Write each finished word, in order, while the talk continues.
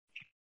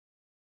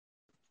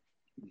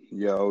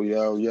Yo,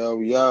 yo, yo,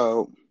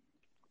 yo.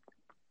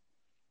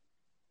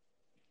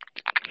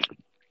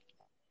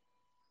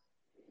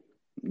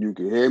 You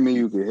can hear me?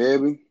 You can hear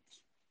me?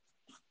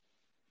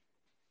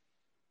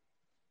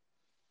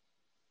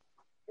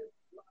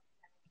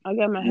 I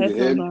got my You can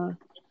hear headphones me? on.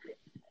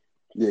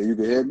 Yeah, you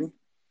can hear me?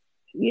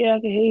 Yeah, I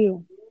can hear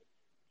you.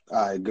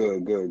 All right,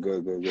 good, good,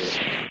 good, good, good.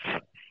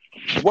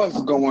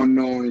 What's going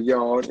on,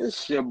 y'all?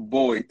 It's your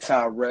boy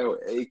Tyrell,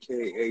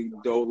 aka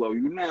Dolo.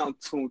 You now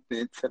tuned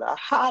into the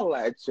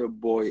Holla at Your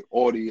Boy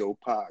audio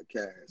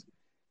podcast.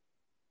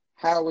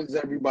 How is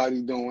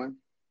everybody doing?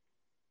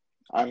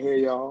 I hear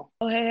y'all.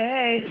 Oh,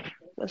 hey.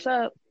 What's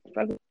up?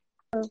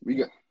 We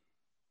got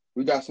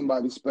we got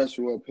somebody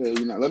special up here.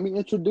 Let me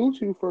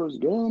introduce you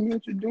first, girl. Let me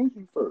introduce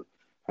you first.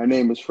 Her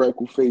name is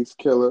Freckle Face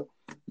Killer.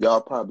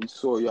 Y'all probably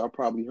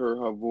heard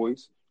her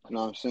voice, what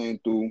I'm saying,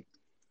 through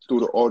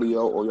the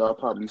audio, or y'all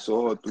probably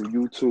saw her through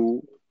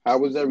YouTube. How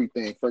was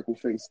everything, Freckle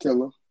Face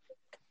Killer?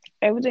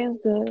 Everything's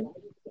good.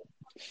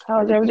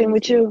 How's everything Everything is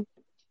with good. you?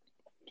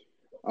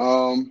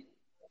 Um,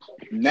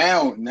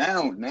 now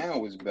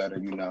it's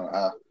better.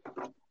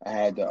 I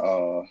had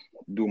to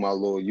do my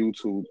little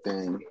YouTube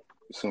thing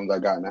as soon as I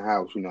got in the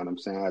house. You know what I'm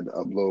saying? I had to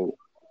upload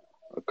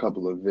a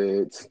couple of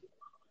vids.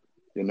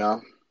 You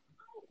know,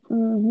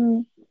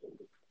 Mm-hmm.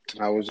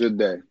 how was your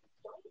day?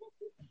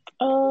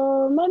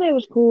 My day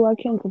was cool. I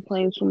can't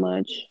complain too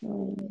much.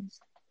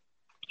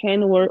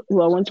 Came to work.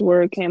 Well, I went to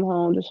work, came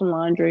home, did some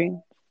laundry,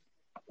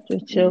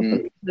 just chill for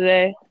Mm-hmm. the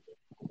day.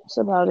 That's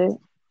about it.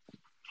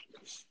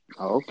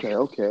 Oh, okay,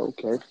 okay,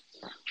 okay.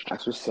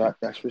 That's what's up.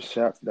 That's what's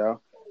up,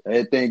 though.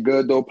 Everything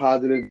good though.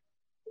 Positive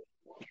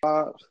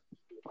vibes.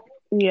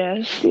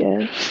 Yes,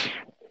 yes.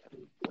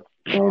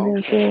 Oh,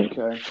 Everything's okay, good.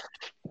 okay.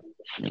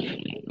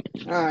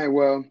 All right.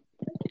 Well,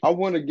 I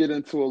want to get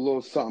into a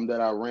little something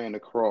that I ran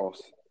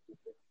across.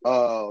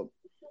 Uh,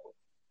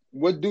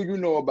 what do you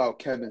know about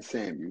Kevin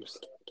Samuels?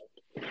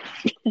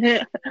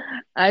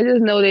 I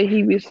just know that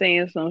he be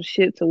saying some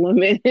shit to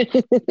women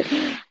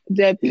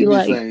that He be be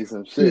like, saying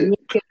some shit.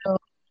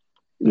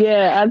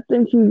 yeah, I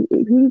think he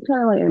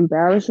kind of like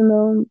embarrassing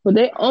them, but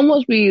they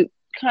almost be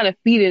kind of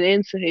feeding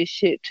into his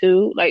shit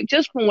too. Like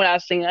just from what I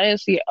seen, I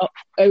didn't see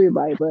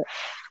everybody, but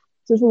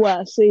just from what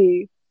I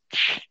see,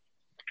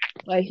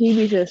 like he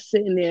be just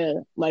sitting there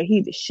like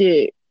he the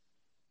shit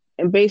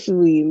and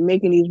basically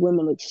making these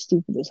women look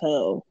stupid as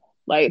hell.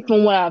 Like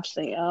from what I've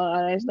seen,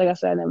 like I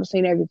said, I never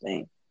seen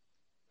everything,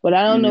 but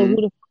I don't know who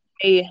Mm-hmm. the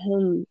fuck made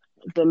him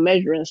the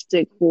measuring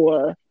stick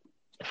for.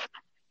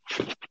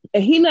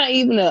 And he not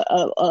even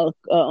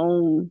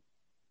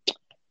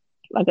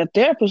like a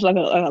therapist, like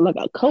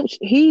a coach.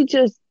 He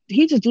just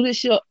do this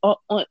shit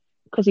on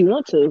because he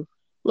want to.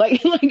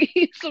 Like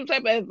he's some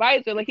type of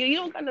advisor. Like he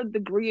don't kind of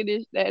degree in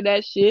this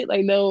that shit.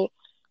 Like no,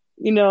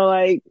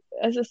 like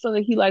that's just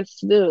something he likes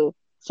to do.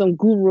 Some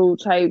guru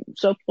type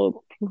self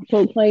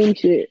proclaimed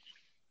shit.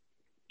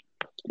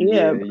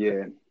 Yeah, Yeah,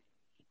 yeah.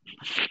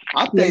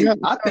 I but think,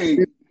 I think,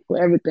 for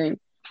everything.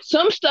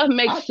 Some stuff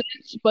makes I,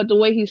 sense, but the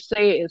way he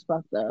say it is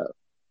fucked up.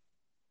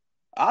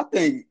 I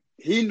think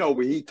he know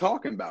what he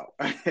talking about.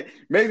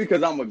 Maybe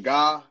because I'm a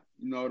guy,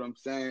 you know what I'm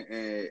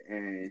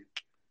saying,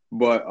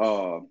 but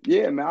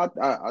yeah, man,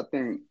 I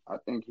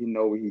think he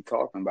know what he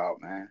talking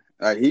about, man.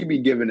 He be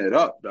giving it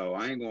up though.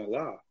 I ain't gonna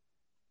lie.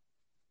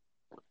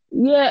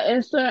 Yeah,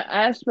 in certain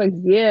aspects,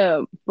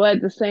 yeah, but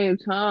at the same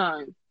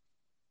time,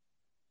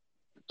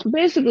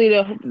 basically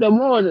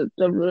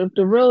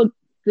the real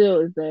deal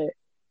is that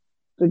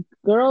the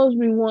girls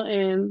be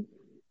wanting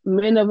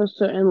men of a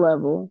certain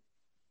level,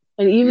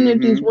 and even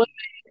if these Mm-hmm. women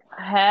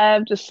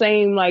have the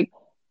same like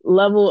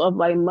level of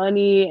like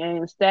money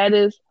and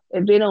status,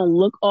 if they don't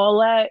look all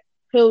that,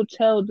 he'll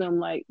tell them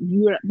like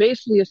you're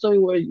basically in so many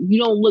words, you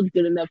don't look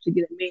good enough to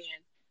get a man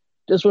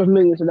that's worth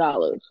millions of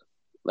dollars.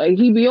 Like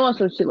he be on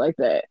some shit like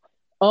that.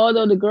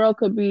 Although the girl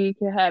can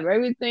have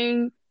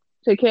everything,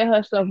 take care of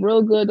herself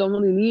real good, don't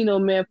really need no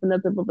man for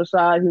nothing but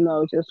besides,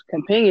 just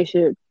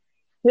companionship.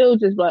 He'll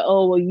just be like,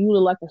 oh well, you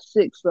look like a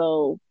six,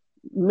 so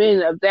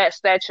men of that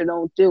stature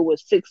don't deal with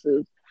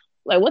sixes.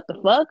 Like what the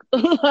fuck?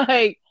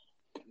 Like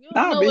you don't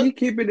Nah, know but what he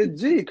keeping it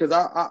G because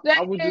that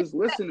I was is. just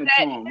listening to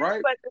That him, is,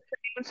 right? but at the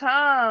same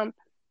time,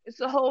 it's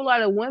a whole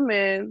lot of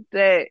women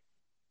that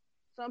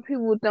some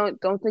people don't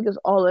think it's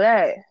all of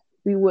that.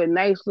 Be with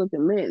nice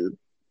looking men.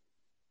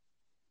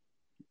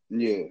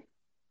 Yeah.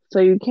 So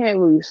you can't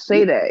really say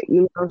Yeah, that.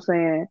 You know what I'm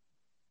saying?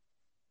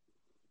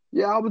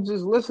 yeah, I was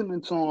just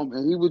listening to him,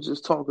 and he was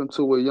just talking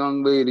to a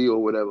young lady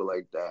or whatever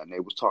like that, and they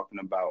was talking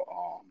about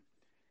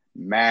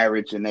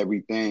marriage and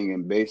everything,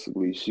 and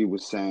basically she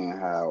was saying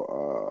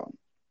how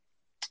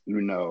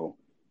you know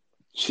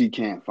she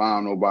can't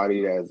find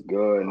nobody that's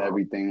good and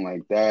everything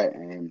like that,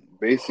 and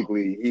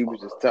basically he was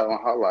just telling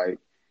her like,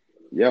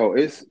 yo,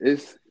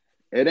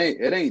 it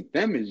ain't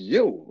them, it's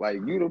you. Like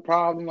you the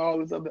problem, all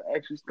this other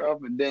extra stuff,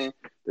 and then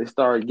they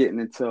started getting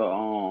into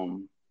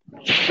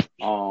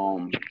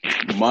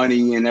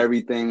money and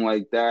everything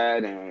like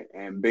that,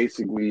 and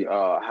basically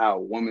how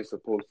a woman's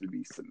supposed to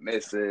be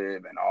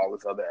submissive and all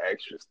this other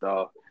extra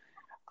stuff.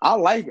 I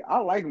like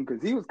him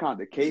because he was kind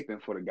of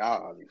caping for the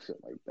guys and shit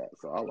like that.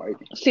 So I like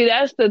him. See,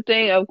 that's the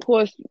thing. Of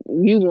course,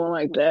 you won't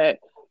like that,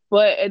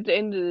 but at the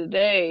end of the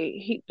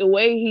day, the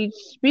way he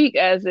speak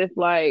as if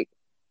like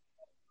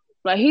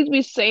he'd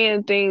be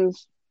saying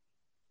things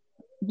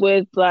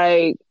with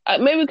like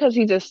maybe because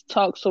he just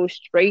talks so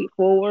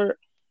straightforward,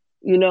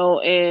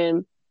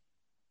 and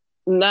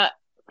not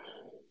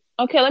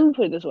okay. Let me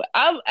put it this way: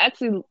 I've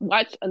actually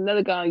watched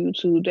another guy on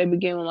YouTube. They be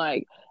giving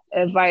like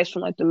advice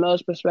from like the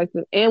male's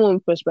perspective and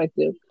woman's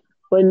perspective,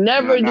 but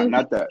Not never not do he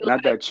not that like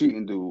not that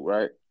cheating dude,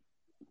 right?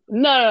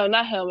 no,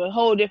 not him, a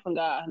whole different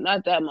guy,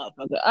 not that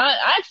motherfucker.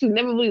 I actually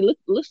never really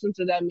listened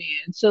to that man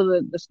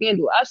until the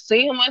scandal. I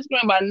see him on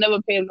Instagram, but I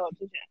never paid no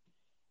attention.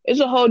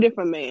 It's a whole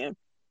different man.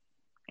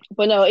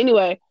 But no,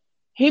 anyway,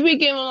 he be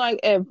giving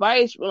like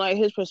advice from like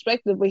his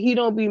perspective, but he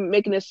don't be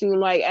making it seem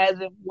like as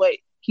if what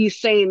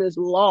he's saying is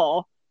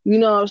law. You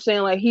know what I'm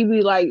saying? Like he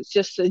be like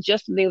just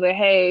suggesting things like,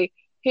 hey,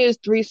 here's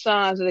 3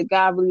 signs that a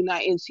guy really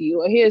not into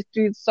you, or here's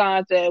 3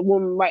 signs that a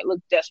woman might look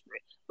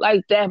desperate.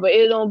 Like that, but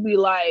it don't be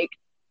like,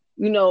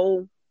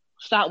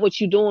 stop what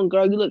you doing,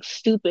 girl. You look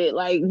stupid.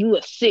 Like you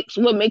a 6.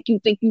 What make you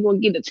think you gonna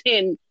get a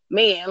 10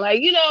 man?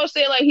 Like, you know what I'm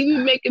saying? Like he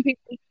be making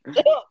people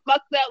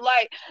fucked up.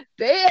 Like,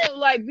 damn,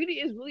 like beauty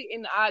is really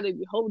in the eye of the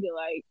beholder.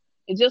 Like,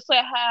 and just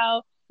like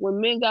how when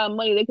men got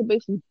money, they could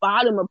basically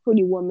bottom a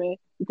pretty woman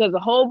because a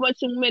whole bunch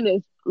of men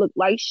is look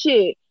like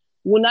shit.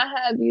 When I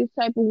have these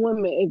type of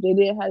women, if they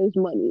didn't have this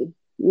money,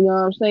 you know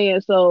what I'm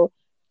saying? So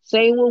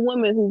same with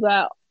women who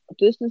got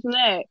this and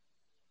that.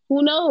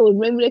 Who knows?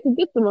 Maybe they could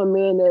get them a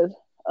man that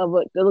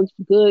looks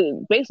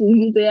good. Basically,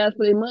 use their ass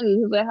for their money,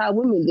 just like how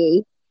women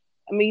do.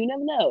 I mean, you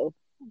never know.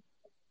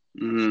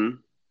 Mm-hmm.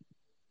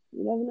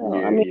 You never know.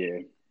 Yeah, I mean, yeah.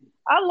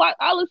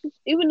 I listen,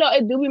 even though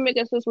it do be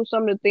making sense with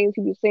some of the things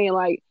he be saying.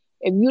 Like,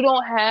 if you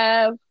don't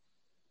have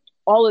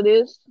all of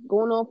this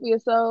going on for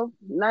yourself,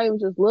 not even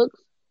just looks,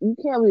 you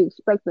can't really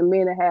expect a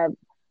man to have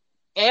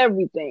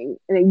everything,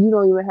 and then you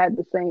don't even have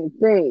the same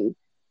thing.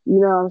 You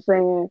know what I'm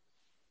saying?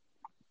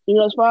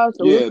 As far as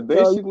the Yeah, looks go,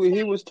 basically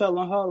he was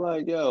telling her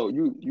like, yo,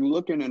 you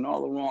looking in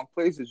all the wrong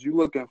places. You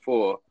looking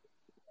for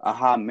a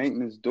high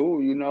maintenance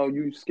dude,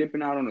 you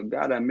skipping out on a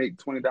guy that make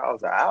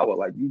 $20 an hour.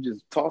 Like you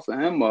just tossing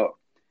him up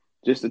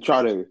just to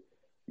try to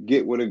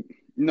get with a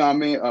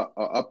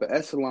upper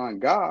echelon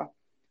guy.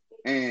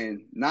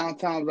 And 9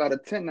 times out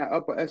of 10, that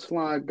upper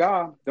echelon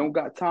guy don't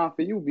got time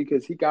for you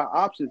because he got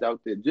options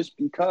out there just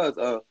because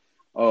of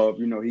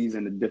he's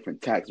in a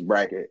different tax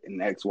bracket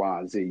and X, Y,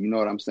 and Z. You know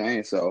what I'm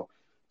saying? So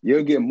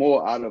you'll get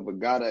more out of a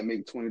guy that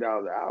makes $20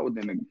 an hour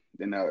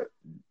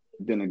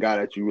than a guy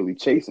that you really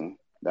chasing.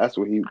 That's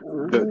what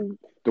the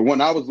one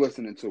I was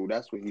listening to.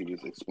 That's what he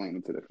was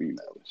explaining to the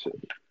female and shit.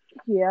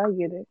 yeah, I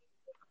get it.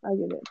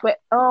 But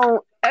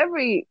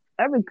every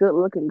good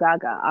looking guy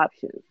got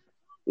options.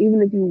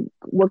 Even if you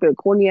work at a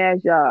corny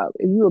ass job,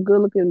 if you a good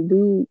looking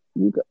dude,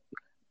 you got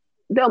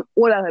don't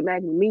what I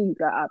imagine mean you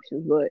got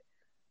options, but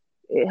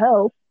it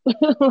helps.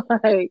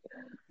 Like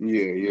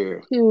Yeah, yeah.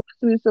 you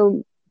see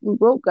some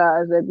broke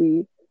guys that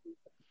be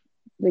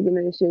thinking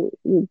that shit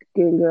with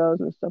getting girls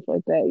and stuff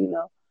like that,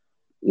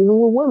 Even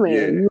with women,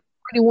 Yeah. you a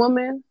pretty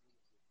woman,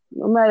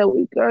 no matter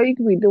what, girl, you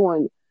could be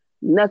doing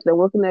nothing,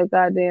 working at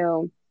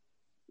damn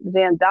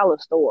dollar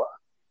store.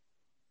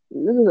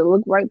 Niggas will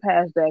look right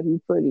past that if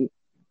you pretty.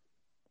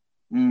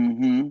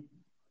 Mm-hmm.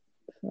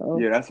 So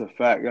Yeah, that's a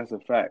fact. That's a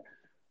fact.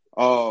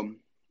 Um,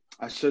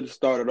 I should have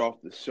started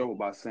off the show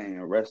by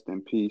saying rest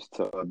in peace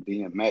to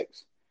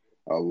DMX,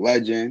 a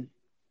legend.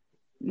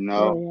 You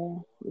know,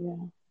 oh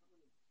yeah.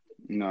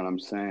 you know what I'm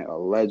saying, a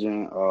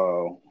legend.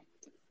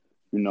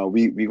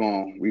 We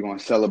gonna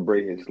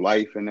celebrate his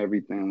life and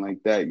everything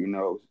like that.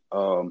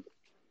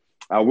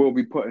 I will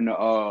be putting a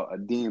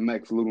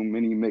DMX little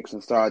mini mix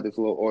inside this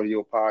little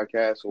audio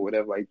podcast or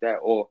whatever like that,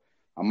 or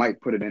I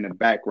might put it in the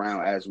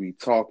background as we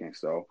talking.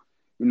 So,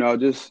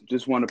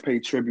 just want to pay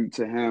tribute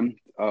to him,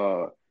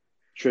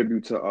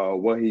 tribute to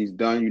what he's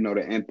done.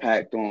 The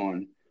impact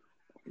on,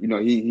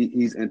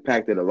 he's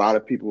impacted a lot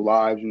of people's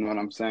lives. You know what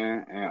I'm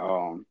saying?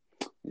 And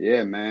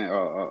yeah, man,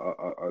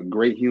 a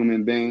great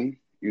human being.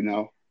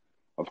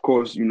 Of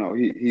course,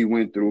 he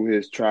went through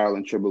his trial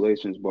and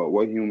tribulations, but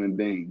what human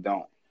being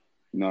don't?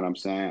 You know what I'm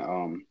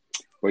saying?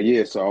 But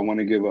yeah, so I want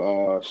to give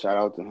a shout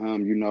out to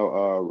him.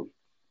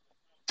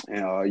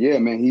 And yeah,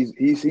 man,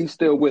 he's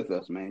still with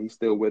us, man. He's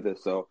still with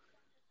us. So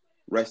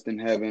rest in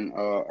heaven,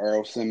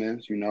 Earl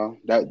Simmons.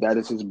 That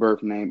is his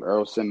birth name,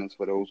 Earl Simmons.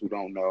 For those who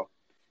don't know,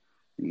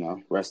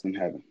 rest in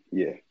heaven.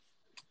 Yeah.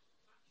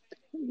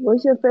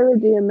 What's your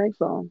favorite DMX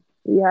song?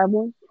 Do you have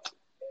one?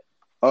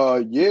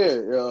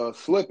 Yeah,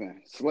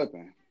 slipping.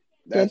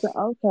 That's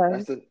Okay.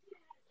 that's a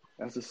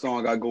that's a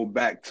song I go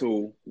back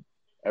to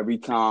every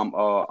time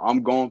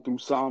I'm going through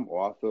something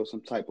or I feel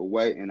some type of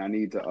way and I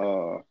need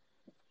to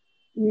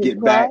You get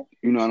cry? back.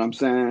 You know what I'm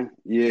saying?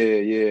 Yeah,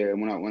 yeah.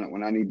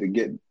 When I need to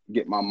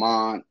get my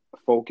mind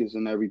focused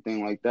and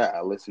everything like that,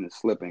 I listen to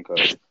Slipping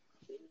because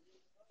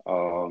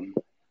um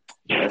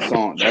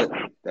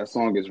that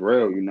song is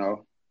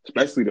real.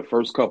 Especially the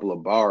first couple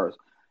of bars.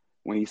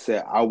 when he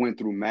said, I went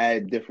through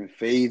mad different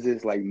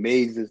phases, like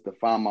mazes to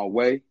find my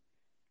way.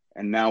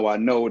 And now I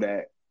know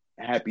that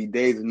happy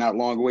days is not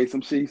long away.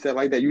 Some shit he said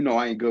like that. You know,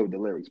 I ain't good with the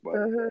lyrics, but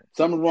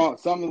something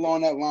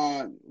along that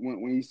line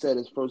when he said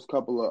his first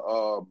couple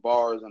of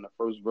bars in the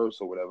first verse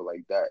or whatever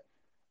like that.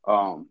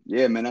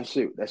 Yeah, man, that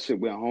shit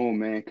went home,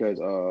 man, because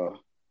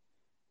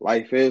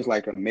life is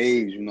like a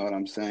maze, you know what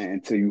I'm saying?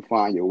 Until you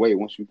find your way.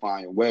 Once you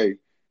find your way,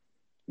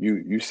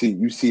 you see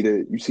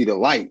the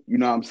light, you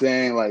know what I'm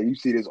saying? Like you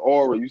see this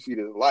aura, you see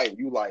this light,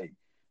 you like,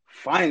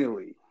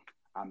 finally,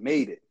 I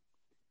made it.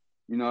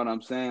 You know what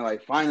I'm saying?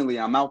 Like finally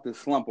I'm out this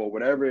slump or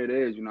whatever it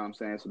is, you know what I'm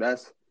saying? So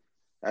that's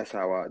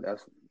how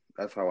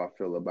I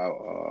feel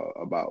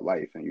about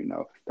life. And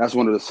that's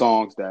one of the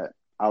songs that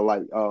I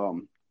like.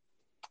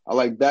 I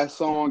like that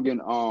song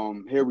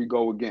and Here We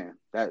Go Again.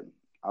 That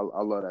I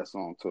love that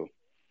song too.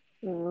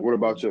 Mm-hmm. What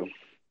about you?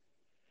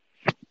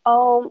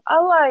 I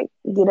like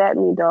Get At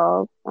Me,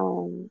 Dog.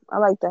 I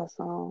like that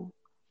song.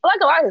 I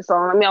like a lot of his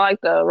songs. I mean, I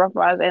like the Rough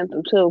Riders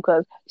anthem too,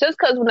 because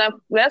when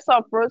that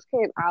song first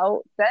came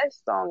out, that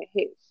song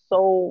hit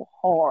so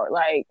hard.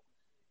 Like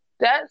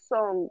that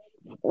song,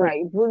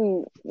 like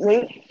really,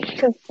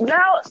 because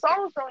now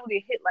songs don't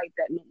really hit like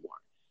that no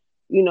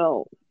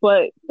more.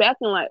 But back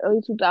in like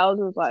early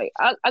 2000s, like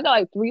I got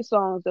like three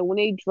songs that when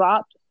they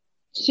dropped,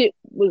 shit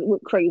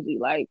went crazy.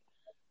 Like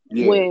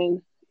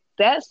when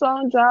that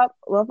song dropped,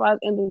 Rough Riders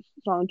anthem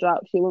song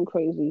dropped, shit went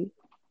crazy.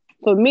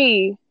 For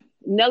me,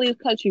 Nelly's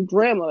Country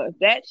Grammar,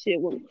 that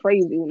shit went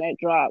crazy when that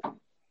dropped.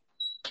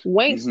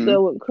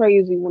 Wankster went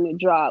crazy when it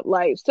dropped.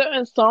 Like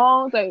certain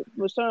songs, like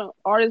with certain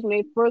artists, when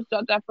they first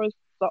dropped that first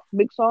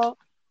big song,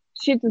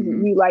 shit just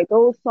be like,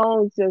 those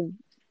songs just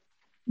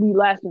be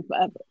lasting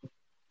forever.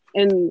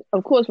 And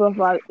of course, Rough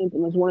Riders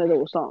Anthem is one of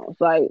those songs.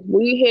 Like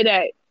when you hear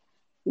that,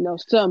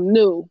 something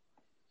new,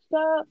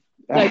 stop.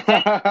 Like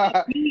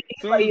that beat,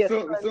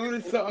 soon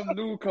as something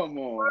new come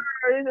on,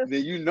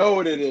 then you know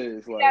what it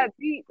is. Like that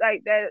beat,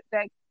 like that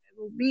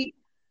beat,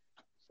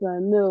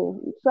 something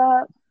new,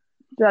 stop.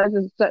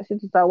 Just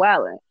start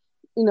wilding.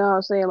 You know what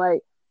I'm saying?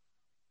 Like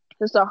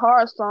it's a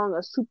hard song,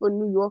 a super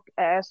New York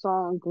ass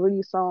song,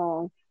 gritty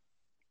song.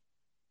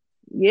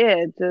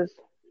 Yeah, just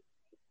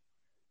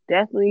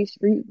definitely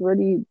street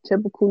gritty,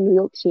 typical New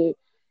York shit.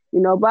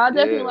 But I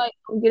definitely like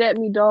Get At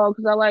Me, Dog,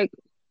 because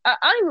I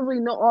don't even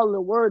really know all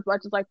the words, but I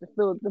just like to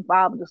feel the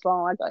vibe of the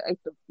song. I like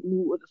the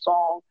mood of the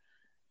song,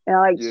 and I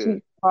like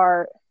Sweet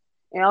Part,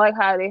 and I like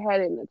how they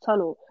had it in the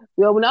tunnel.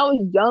 When I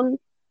was young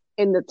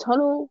in the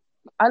tunnel,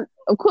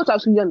 of course I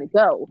was too young to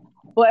go,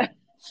 but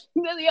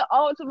they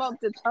always talk about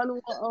the tunnel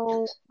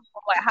on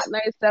like Hot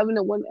 97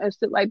 and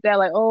shit like that.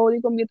 Like, oh, they're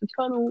gonna be at the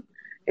tunnel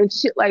and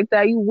shit like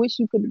that. You wish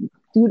you could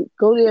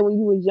go there when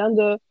you was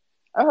younger.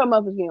 I heard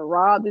motherfuckers getting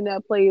robbed in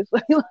that place.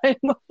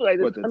 like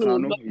the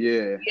tunnel?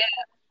 Yeah.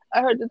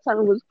 I heard the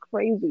tunnel was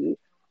crazy.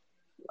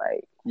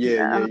 Like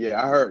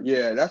I heard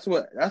that's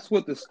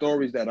what the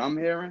stories that I'm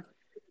hearing.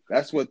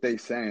 That's what they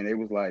saying. It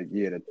was like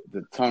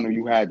the tunnel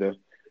you had to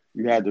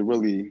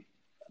really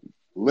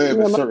live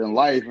a certain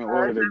life in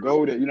order to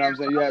go there. You know what I'm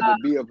saying? You had to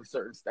be of a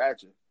certain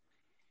stature.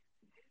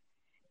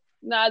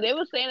 Nah, they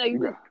were saying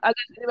that I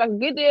guess if I could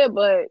get there,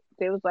 but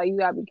they was like you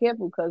gotta be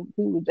careful because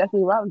people were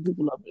definitely robbing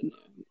people up in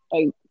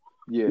there. Like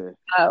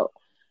but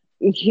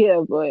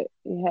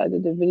it had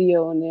the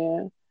video in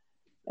there.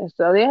 And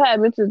so they had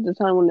mentioned the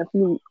time when a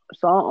few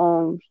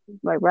songs,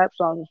 like rap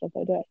songs and stuff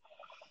like that.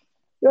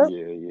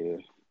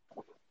 Yep.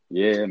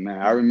 Yeah,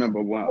 man. I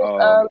remember when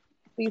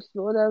Peace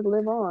Lord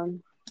Live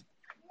On.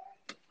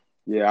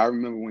 Yeah, I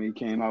remember when he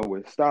came out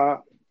with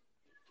Stop,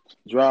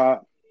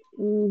 Drop.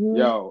 Mm-hmm.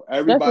 Yo,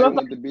 everybody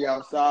wanted to be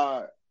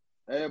outside.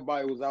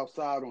 Everybody was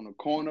outside on the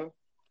corner.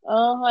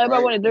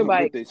 Everybody wanted their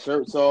bike with their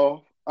shirts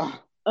off.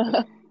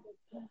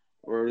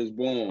 Word is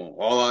born.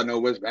 All I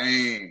know is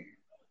bang.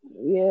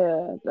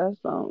 Yeah, that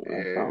song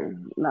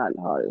not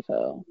hard as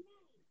hell.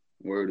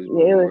 Word is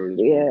born.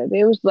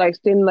 They was like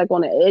standing like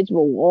on the edge of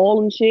a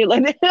wall and shit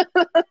like that.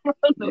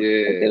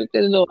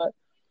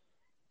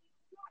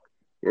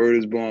 Word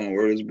is born.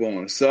 Word is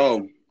born.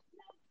 So,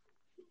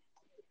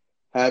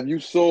 have you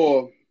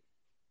saw?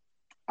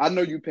 I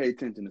know you pay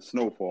attention to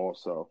Snowfall,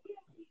 so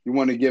you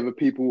want to give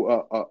people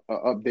a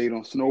update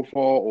on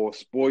Snowfall or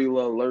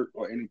spoiler alert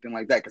or anything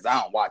like that? Because I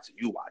don't watch it.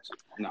 You watch it.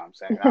 You know what I'm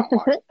saying? I don't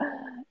watch it.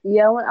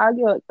 Yeah, I'll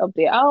give an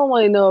update. I don't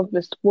want to know if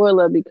it's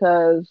spoiler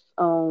because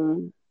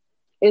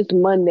it's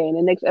Monday and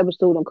the next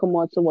episode will come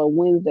on to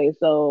Wednesday,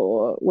 so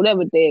or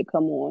whatever day it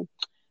come on.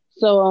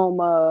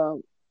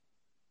 So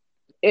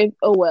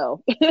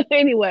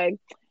anyway,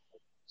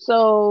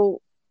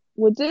 so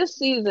with this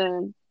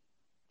season,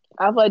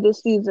 I feel like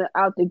this season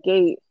out the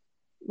gate,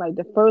 like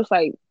the first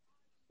like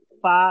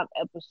 5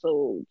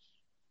 episodes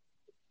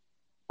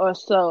or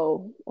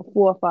so, or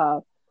 4 or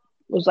 5,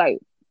 was like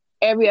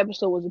every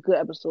episode was a good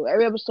episode.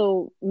 Every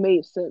episode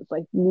made sense.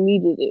 Like you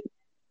needed it.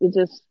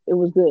 It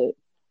was good.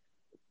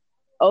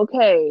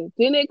 Okay,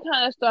 then it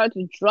kind of started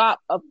to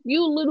drop a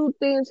few little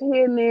things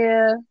here and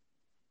there,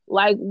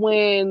 like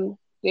when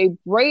they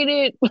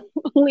braided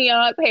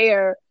Leon's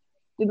hair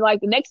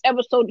Like the next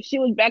episode, she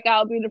was back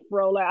out being a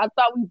fro. Like I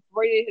thought we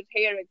braided his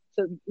hair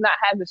to not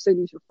have his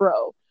signature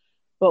fro,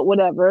 but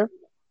whatever.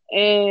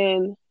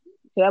 And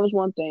that was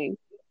one thing.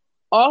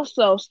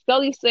 Also,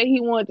 Scully said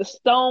he wanted to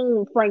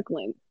stone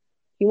Franklin.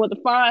 He wanted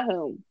to find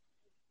him.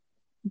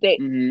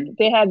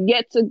 They have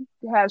yet to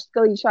have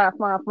Scully try to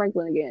find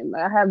Franklin again.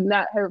 Like, I have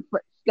not heard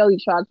Scully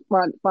try to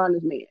find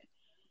this man.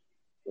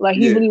 Like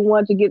he really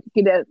wanted to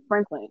get at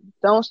Franklin.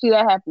 Don't see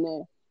that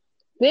happening.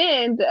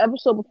 Then the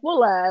episode before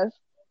last,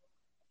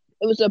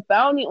 it was a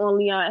bounty on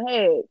Leon's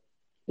head.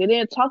 They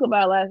didn't talk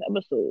about it last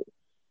episode.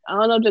 I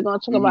don't know if they're gonna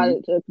talk about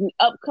it. The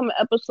upcoming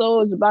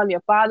episode is a bounty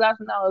of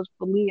 $5,000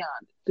 for Leon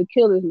to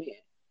kill this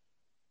man.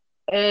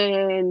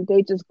 And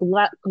they just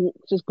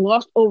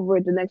glossed over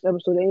it the next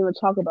episode. They didn't even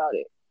talk about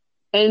it.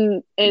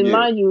 And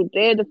mind you,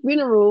 they had the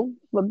funeral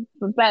for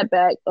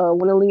Fatback,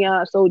 one of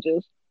Leon's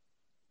soldiers.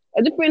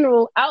 At the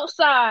funeral,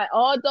 outside,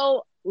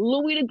 although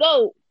Louis the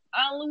Goat,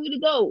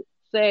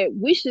 said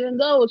we shouldn't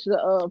go to the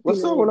funeral.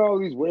 What's up with all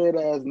these weird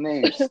ass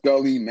names?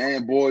 Scully,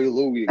 Man Boy,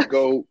 Louis the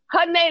Goat.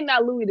 Her name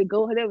not Louis the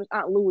Goat. Her name was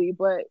Aunt Louis,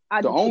 but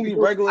the only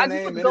regular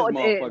name in this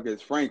motherfucker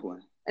is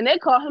Franklin. And they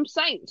call him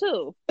Saint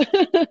too.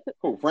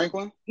 Who,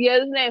 Franklin? Yeah,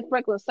 his name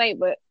Franklin Saint,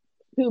 but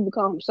people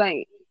call him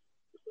Saint.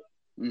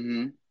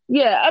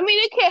 Yeah, I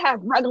mean they can't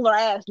have regular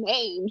ass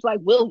names like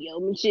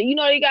William and shit. You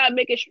know, they gotta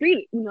make it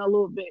street, a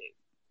little bit.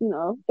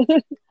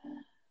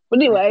 But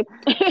anyway,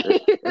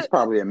 it's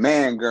probably a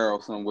man girl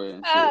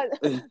somewhere.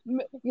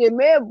 Yeah,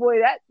 Man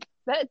Boy.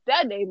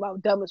 That name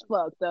about dumb as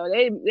fuck though.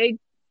 They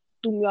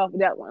threw me off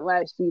with that one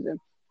last season.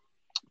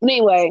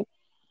 Anyway,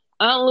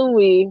 Aunt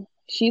Louie,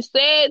 she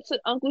said to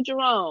Uncle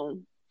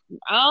Jerome,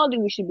 "I don't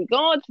think we should be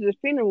going to the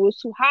funeral.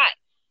 It's too hot.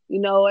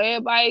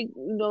 Everybody,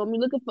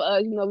 looking for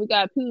us. We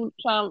got people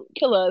trying to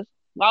kill us.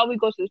 Why we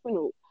go to the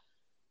funeral?"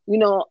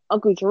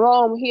 Uncle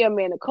Jerome, he a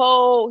man of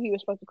cold. He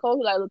respects the code.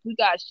 He's like, look, we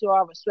got to show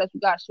our respect. We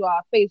got to show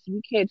our face.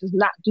 We can't just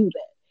not do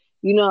that.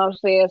 You know what I'm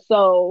saying?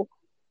 So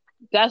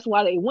that's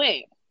why they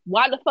went.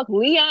 Why the fuck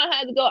Leon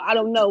had to go? I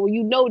don't know. Well,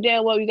 you know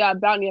damn well you got a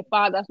bounty of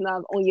 $5,000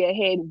 on your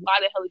head. Why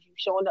the hell is you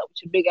showing up with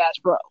your big ass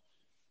bro?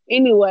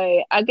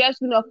 Anyway, I guess,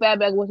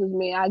 Fatback was his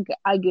man.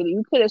 I get it.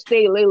 You could have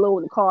stayed lay low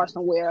in the car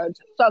somewhere or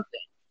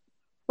something.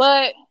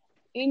 But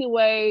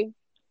anyway,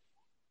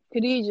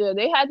 Khadijah,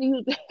 they had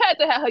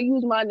to have her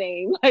use my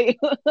name. Like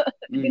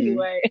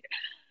anyway.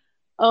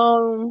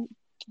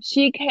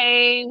 She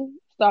came,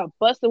 started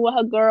busting with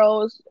her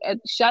girls,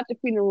 shot the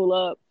funeral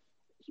up.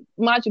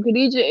 Mind you,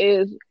 Khadijah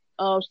is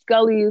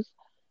Scully's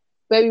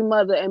baby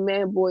mother and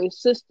Man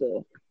Boy's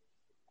sister.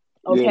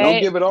 Okay, yeah,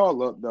 don't give it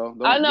all up though.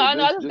 I know.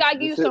 I just gotta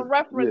give you some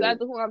reference as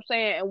to who I'm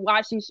saying and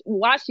why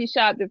she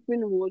shot the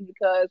funeral is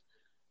because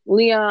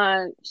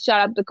Leon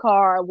shot up the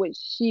car which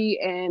she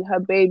and her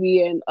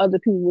baby and other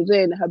people was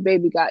in. Her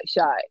baby got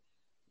shot.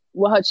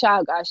 Well, her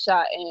child got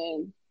shot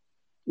and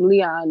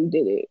Leon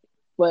did it.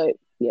 But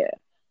yeah,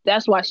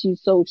 that's why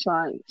she's so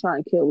trying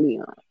to kill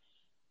Leon.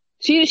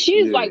 She's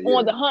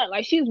on the hunt.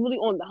 Like she's really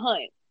on the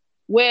hunt.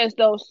 Whereas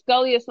though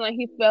Scully is like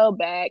he fell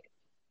back.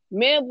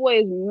 Man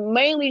Boy is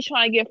mainly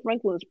trying to get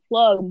Franklin's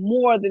plug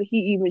more than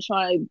he even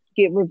trying to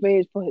get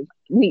revenge for his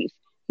niece.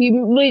 He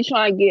really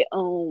trying to get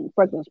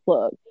Franklin's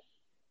plug.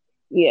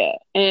 Yeah,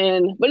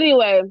 but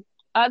anyway,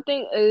 I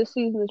think this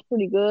season is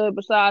pretty good.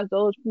 Besides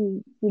those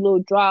few little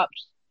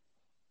drops,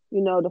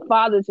 the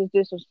father just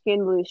did some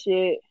scandalous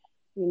shit.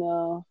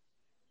 Yeah,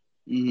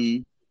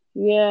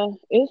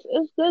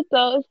 it's good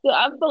though. It's good.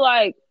 I feel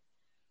like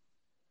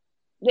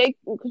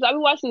because I've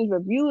been watching these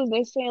reviews.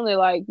 They saying they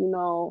like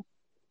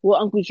will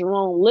Uncle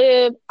Jerome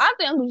live? I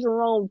think Uncle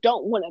Jerome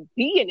don't want to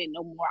be in it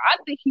no more. I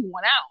think he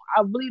went out.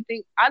 I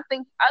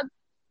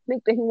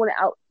think that he went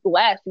out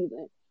last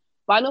season.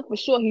 But I know for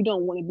sure he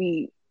don't want to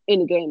be in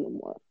the game no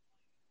more.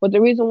 But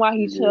the reason why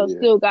he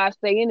still got to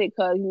stay in it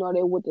because,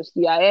 they with the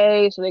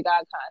CIA, so they got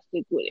to kind of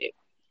stick with it.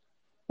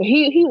 But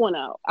he went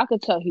out. I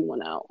could tell he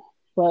went out.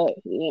 But,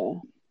 yeah.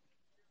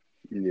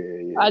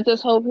 Yeah. I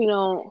just hope he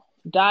don't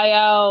die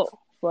out,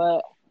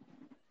 but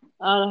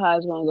I don't know how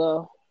it's going to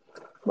go.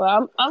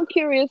 But I'm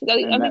curious. I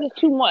think there's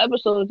 2 more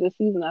episodes this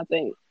season, I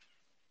think.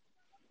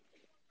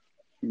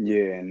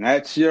 Yeah, and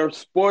that's your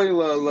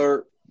spoiler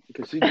alert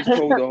because she just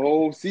told the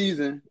whole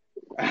season.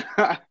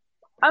 I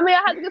mean,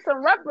 I had to get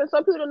some reference.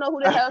 Some people don't know who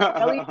the hell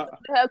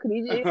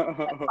Khadijah is.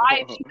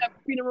 Why is she at the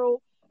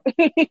funeral?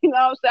 You know what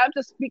I'm saying? I'm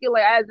just speaking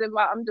like as if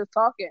I'm just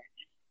talking.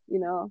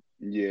 Yeah.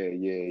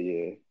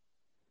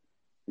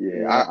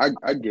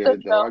 I get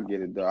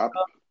it though.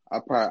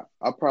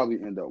 I'll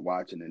probably end up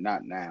watching it.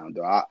 Not now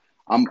though.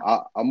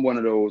 I'm one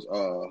of those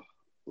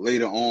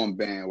later on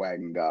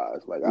bandwagon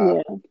guys. Like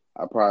I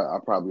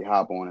probably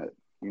hop on it.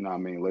 You know what I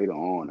mean? Later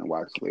on and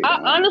watch later.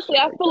 Honestly,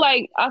 I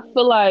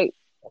feel like.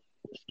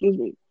 Excuse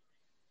me.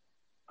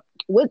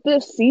 With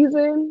this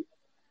season,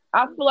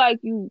 I feel like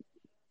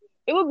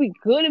it would be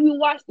good if you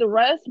watch the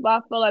rest, but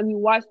I feel like you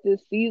watch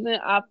this season,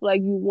 I feel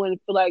like you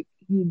wouldn't feel like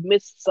you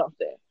missed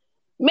something.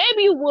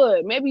 Maybe you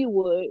would.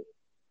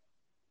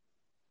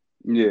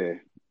 Yeah.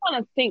 I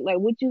want to think like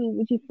would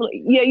you feel like,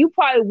 yeah, you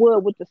probably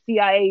would with the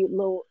CIA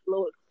little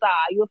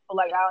side, you'll feel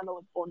like I don't know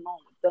what's going on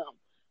with them.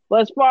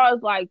 But as far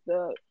as like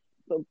the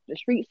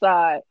street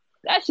side,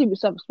 that should be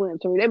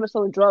self-explanatory. They've been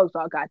selling drugs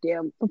all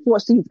goddamn for 4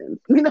 seasons.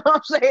 You know what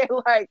I'm saying?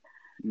 Like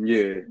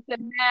Yeah.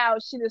 now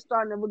shit is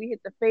starting to really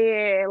hit the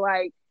fan.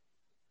 Like,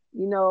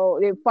 you know,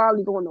 they're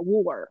finally going to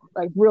war,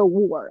 like real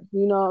war.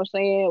 You know what I'm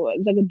saying?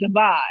 It's like a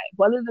divide.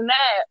 But other than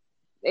that,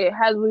 it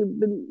hasn't really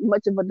been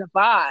much of a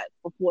divide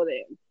before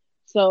then.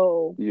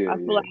 So Yeah, yeah. I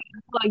feel like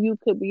you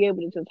could be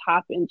able to just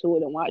hop into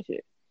it and watch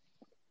it.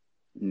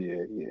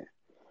 Yeah, yeah.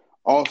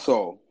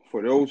 Also,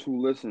 for those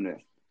who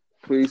listening,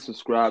 please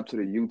subscribe to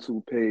the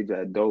YouTube page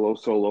at Dolo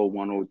Solo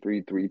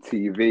 1033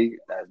 TV.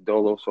 That's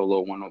Dolo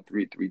Solo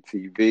 1033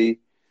 TV.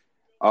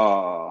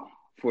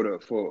 For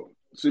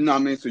so you know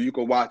what I mean, so you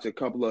can watch a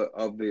couple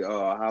of the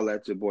Holla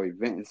at Your Boy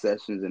venting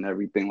sessions and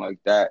everything like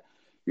that.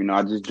 You know,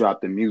 I just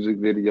dropped a music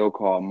video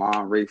called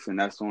Mind Racing.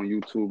 That's on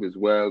YouTube as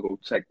well. Go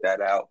check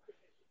that out.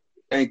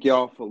 Thank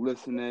y'all for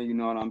listening. You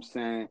know what I'm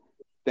saying?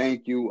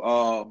 Thank you.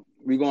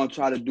 We're gonna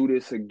try to do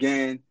this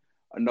again.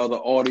 Another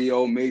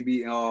audio,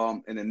 maybe in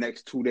the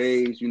next 2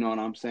 days. You know what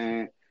I'm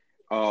saying?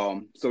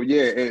 So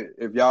yeah,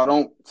 if y'all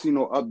don't see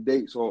no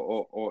updates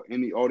or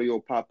any audio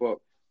pop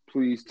up,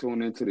 please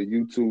tune into the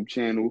YouTube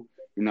channel.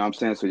 You know what I'm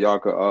saying? So y'all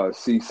could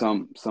see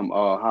some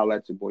Holla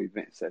at Your Boy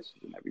event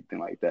sessions and everything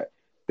like that.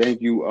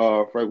 Thank you,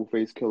 Freckle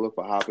Face Killer,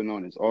 for hopping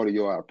on this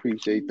audio. I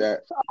appreciate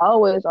that.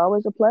 Always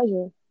a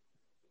pleasure.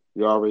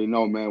 You already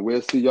know, man.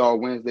 We'll see y'all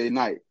Wednesday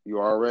night. You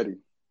already.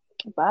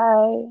 Bye.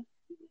 All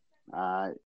right.